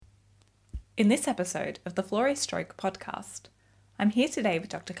In this episode of the Florey Stroke podcast, I'm here today with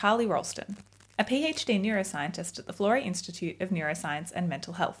Dr. Carly Ralston, a PhD neuroscientist at the Florey Institute of Neuroscience and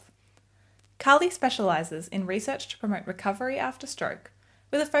Mental Health. Carly specialises in research to promote recovery after stroke,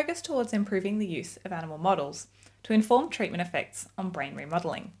 with a focus towards improving the use of animal models to inform treatment effects on brain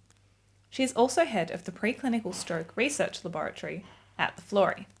remodelling. She is also head of the Preclinical Stroke Research Laboratory at the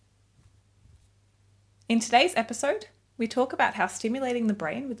Florey. In today's episode, we talk about how stimulating the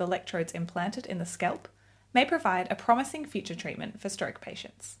brain with electrodes implanted in the scalp may provide a promising future treatment for stroke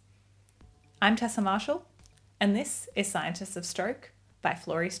patients. I'm Tessa Marshall, and this is Scientists of Stroke by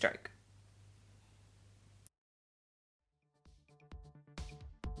Florey Stroke.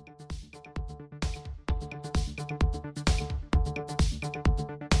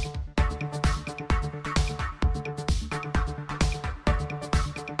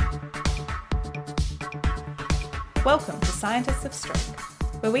 Welcome to Scientists of Stroke,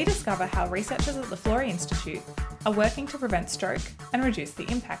 where we discover how researchers at the Florey Institute are working to prevent stroke and reduce the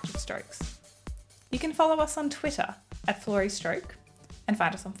impact of strokes. You can follow us on Twitter at Florey Stroke and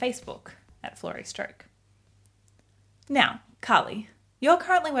find us on Facebook at Florey Stroke. Now, Carly, you're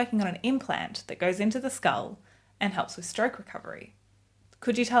currently working on an implant that goes into the skull and helps with stroke recovery.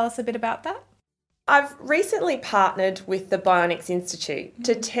 Could you tell us a bit about that? I've recently partnered with the Bionics Institute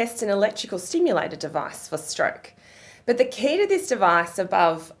to test an electrical stimulator device for stroke. But the key to this device,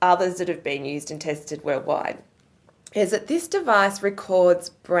 above others that have been used and tested worldwide, is that this device records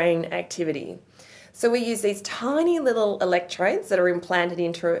brain activity. So we use these tiny little electrodes that are implanted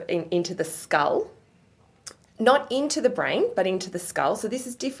into the skull, not into the brain, but into the skull. So this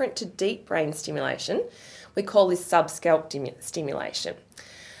is different to deep brain stimulation. We call this subscalp stimulation.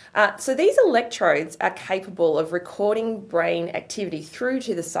 So these electrodes are capable of recording brain activity through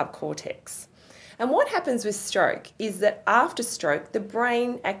to the subcortex. And what happens with stroke is that after stroke, the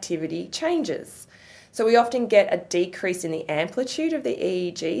brain activity changes. So we often get a decrease in the amplitude of the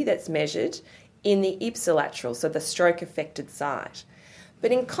EEG that's measured in the ipsilateral, so the stroke-affected side.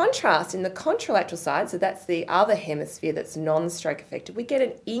 But in contrast, in the contralateral side, so that's the other hemisphere that's non-stroke affected, we get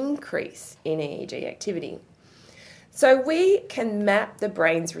an increase in EEG activity. So we can map the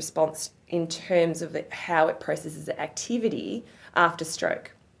brain's response in terms of how it processes the activity after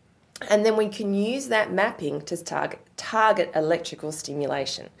stroke. And then we can use that mapping to target electrical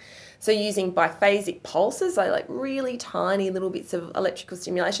stimulation. So using biphasic pulses, like really tiny little bits of electrical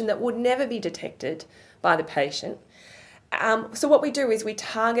stimulation that would never be detected by the patient. So what we do is we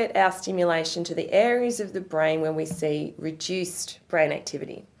target our stimulation to the areas of the brain when we see reduced brain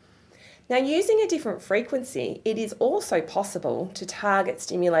activity. Now, using a different frequency, it is also possible to target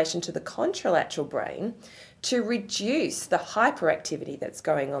stimulation to the contralateral brain to reduce the hyperactivity that's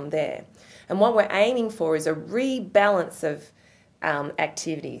going on there. And what we're aiming for is a rebalance of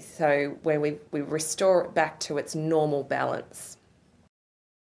activity, so where we restore it back to its normal balance.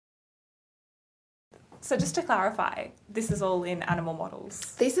 So just to clarify, this is all in animal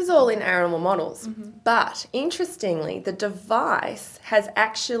models? This is all in animal models, but interestingly, the device has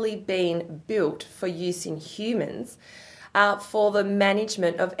actually been built for use in humans for the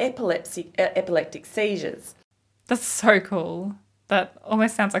management of epileptic seizures. That's so cool. That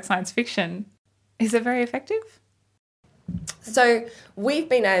almost sounds like science fiction. Is it very effective? So we've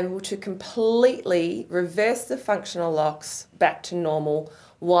been able to completely reverse the functional locks back to normal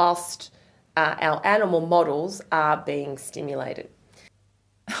whilst our animal models are being stimulated.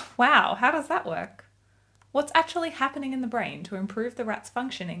 Wow, how does that work? What's actually happening in the brain to improve the rat's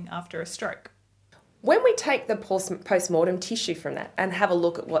functioning after a stroke? When we take the post-mortem tissue from that and have a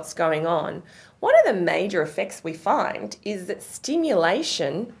look at what's going on, one of the major effects we find is that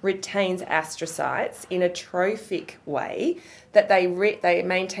stimulation retains astrocytes in a trophic way, that they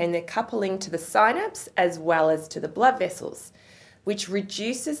maintain their coupling to the synapse as well as to the blood vessels, which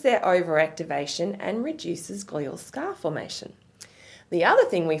reduces their overactivation and reduces glial scar formation. The other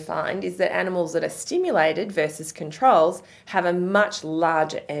thing we find is that animals that are stimulated versus controls have a much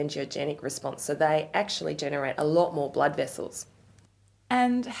larger angiogenic response, so they actually generate a lot more blood vessels.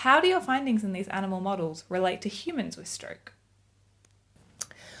 And how do your findings in these animal models relate to humans with stroke?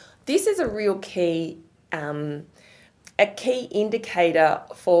 This is a real key indicator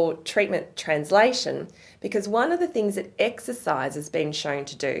for treatment translation, because one of the things that exercise has been shown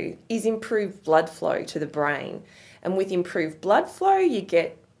to do is improve blood flow to the brain. And with improved blood flow, you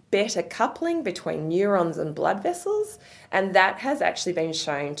get better coupling between neurons and blood vessels, and that has actually been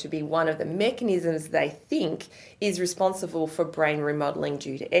shown to be one of the mechanisms they think is responsible for brain remodelling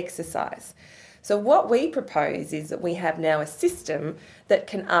due to exercise. So what we propose is that we have now a system that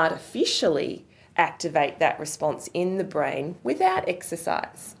can artificially activate that response in the brain without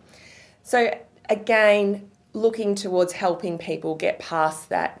exercise. So again, looking towards helping people get past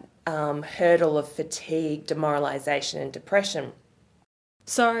that hurdle of fatigue, demoralisation and depression.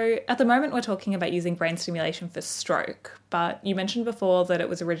 So at the moment we're talking about using brain stimulation for stroke, but you mentioned before that it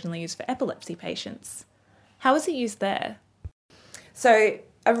was originally used for epilepsy patients. How is it used there? So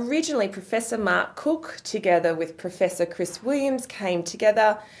originally Professor Mark Cook together with Professor Chris Williams came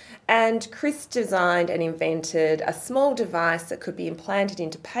together, and Chris designed and invented a small device that could be implanted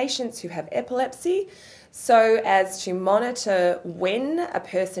into patients who have epilepsy so as to monitor when a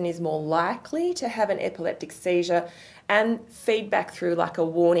person is more likely to have an epileptic seizure and feedback through like a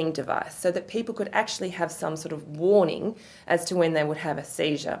warning device so that people could actually have some sort of warning as to when they would have a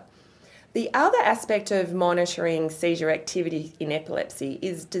seizure. The other aspect of monitoring seizure activity in epilepsy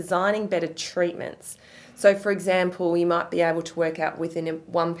is designing better treatments. So, for example, you might be able to work out within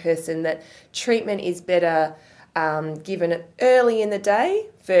one person that treatment is better given early in the day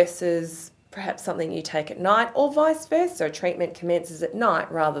versus perhaps something you take at night, or vice versa. So treatment commences at night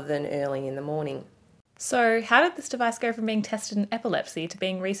rather than early in the morning. So how did this device go from being tested in epilepsy to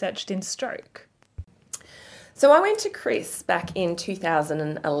being researched in stroke? So I went to Chris back in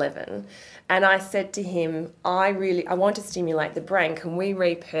 2011 and I said to him, I want to stimulate the brain. Can we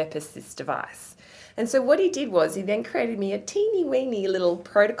repurpose this device? And so what he did was he then created me a teeny weeny little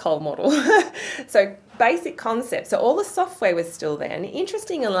protocol model. So basic concept. So all the software was still there. And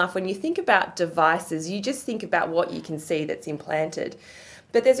interesting enough, when you think about devices, you just think about what you can see that's implanted.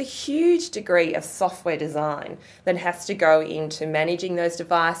 But there's a huge degree of software design that has to go into managing those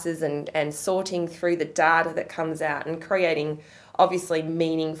devices and sorting through the data that comes out and creating, obviously,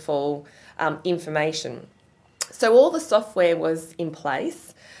 meaningful information. So all the software was in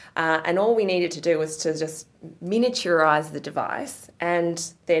place, and all we needed to do was to just miniaturize the device.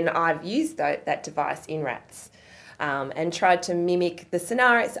 And then I've used that device in rats and tried to mimic the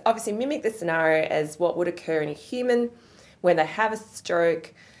scenario. Obviously, mimic the scenario as what would occur in a human when they have a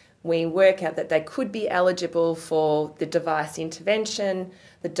stroke. We work out that they could be eligible for the device intervention.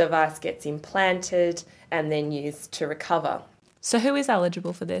 The device gets implanted and then used to recover. So who is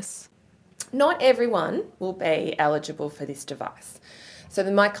eligible for this? Not everyone will be eligible for this device. So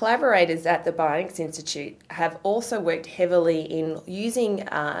my collaborators at the Bionics Institute have also worked heavily in using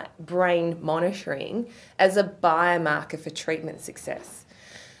brain monitoring as a biomarker for treatment success.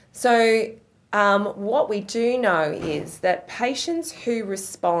 So what we do know is that patients who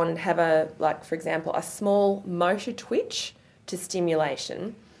respond have for example, a small motor twitch to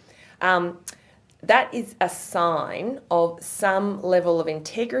stimulation. That is a sign of some level of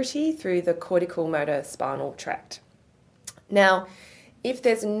integrity through the cortical motor spinal tract. Now, if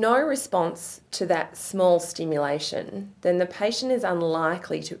there's no response to that small stimulation, then the patient is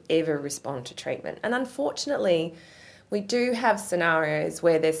unlikely to ever respond to treatment. And unfortunately, we do have scenarios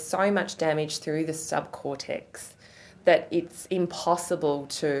where there's so much damage through the subcortex that it's impossible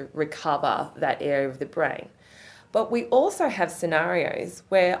to recover that area of the brain. But we also have scenarios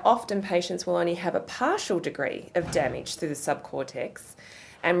where often patients will only have a partial degree of damage through the subcortex,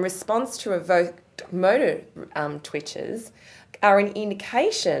 and response to evoked motor twitches are an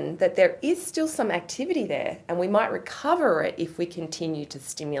indication that there is still some activity there, and we might recover it if we continue to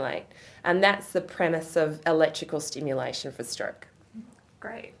stimulate. And that's the premise of electrical stimulation for stroke.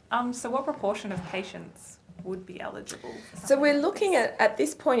 Great. So what proportion of patients would be eligible? So we're looking at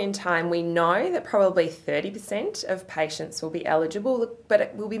this point in time, we know that probably 30% of patients will be eligible, but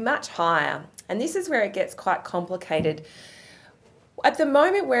it will be much higher. And this is where it gets quite complicated. At the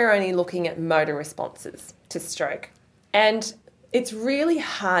moment, we're only looking at motor responses to stroke. And it's really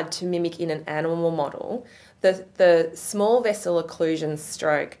hard to mimic in an animal model the small vessel occlusion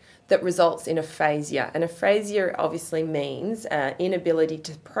stroke that results in aphasia. And aphasia obviously means inability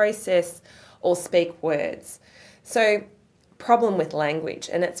to process or speak words. So problem with language,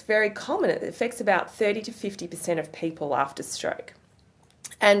 and it's very common. It affects about 30 to 50% of people after stroke.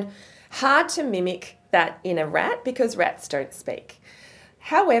 And hard to mimic that in a rat because rats don't speak.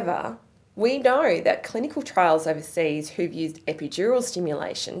 However, we know that clinical trials overseas who've used epidural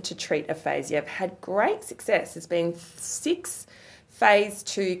stimulation to treat aphasia have had great success. There's been 6 phase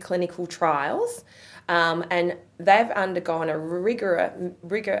 2 clinical trials, and they've undergone a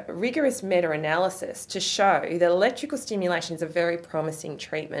rigorous meta-analysis to show that electrical stimulation is a very promising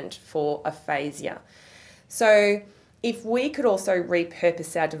treatment for aphasia. So if we could also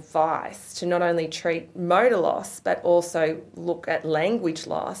repurpose our device to not only treat motor loss but also look at language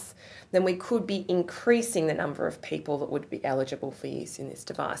loss, then we could be increasing the number of people that would be eligible for use in this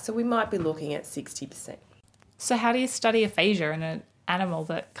device. So we might be looking at 60%. So how do you study aphasia in an animal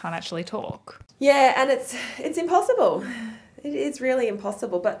that can't actually talk? Yeah, and it's impossible. It is really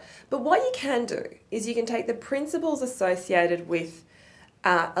impossible. But what you can do is you can take the principles associated with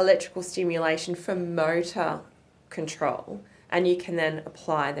electrical stimulation for motor control, and you can then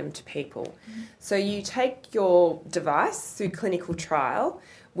apply them to people. So you take your device through clinical trial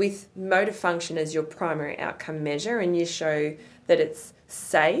with motor function as your primary outcome measure, and you show that it's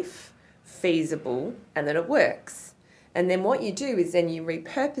safe, feasible, and that it works. And then what you do is then you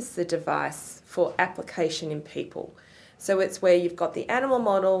repurpose the device for application in people. So it's where you've got the animal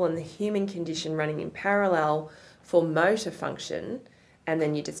model and the human condition running in parallel for motor function, and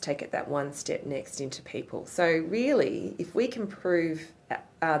then you just take it that one step next into people. So really, if we can prove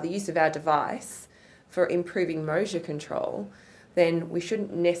the use of our device for improving motor control, then we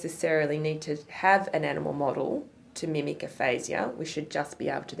shouldn't necessarily need to have an animal model to mimic aphasia. We should just be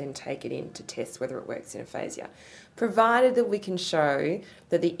able to then take it in to test whether it works in aphasia, provided that we can show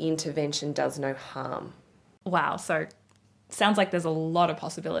that the intervention does no harm. Wow, so sounds like there's a lot of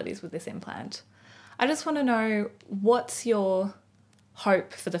possibilities with this implant. I just want to know, what's your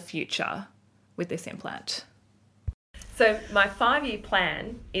hope for the future with this implant? So my 5-year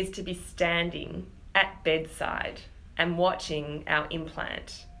plan is to be standing at bedside and watching our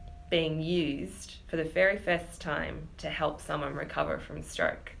implant being used for the very first time to help someone recover from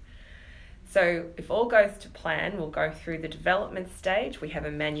stroke. So if all goes to plan, we'll go through the development stage. We have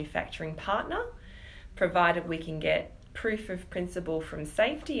a manufacturing partner, provided we can get proof of principle from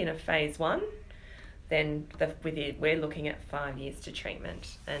safety in a phase 1, then we're looking at 5 years to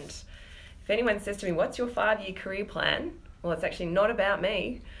treatment. And if anyone says to me, what's your 5-year career plan? Well, it's actually not about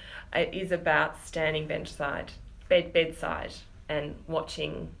me. It is about standing bedside and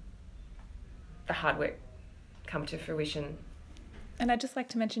watching the hard work come to fruition. And I'd just like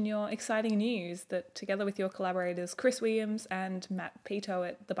to mention your exciting news that together with your collaborators, Chris Williams and Matt Pito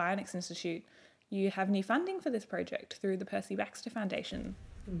at the Bionics Institute, you have new funding for this project through the Percy Baxter Foundation.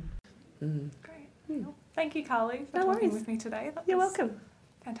 Great. Well, thank you, Carly, for talking with me today. You're welcome.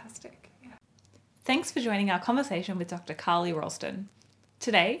 Fantastic. Yeah. Thanks for joining our conversation with Dr. Carly Ralston.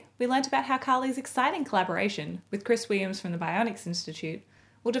 Today, we learnt about how Carly's exciting collaboration with Chris Williams from the Bionics Institute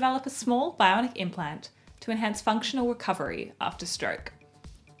will develop a small bionic implant to enhance functional recovery after stroke.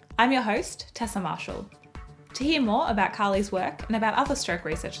 I'm your host, Tessa Marshall. To hear more about Carly's work and about other stroke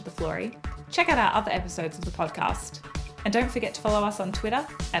research at the Florey, check out our other episodes of the podcast. And don't forget to follow us on Twitter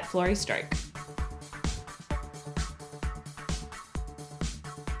 @FloreyStroke.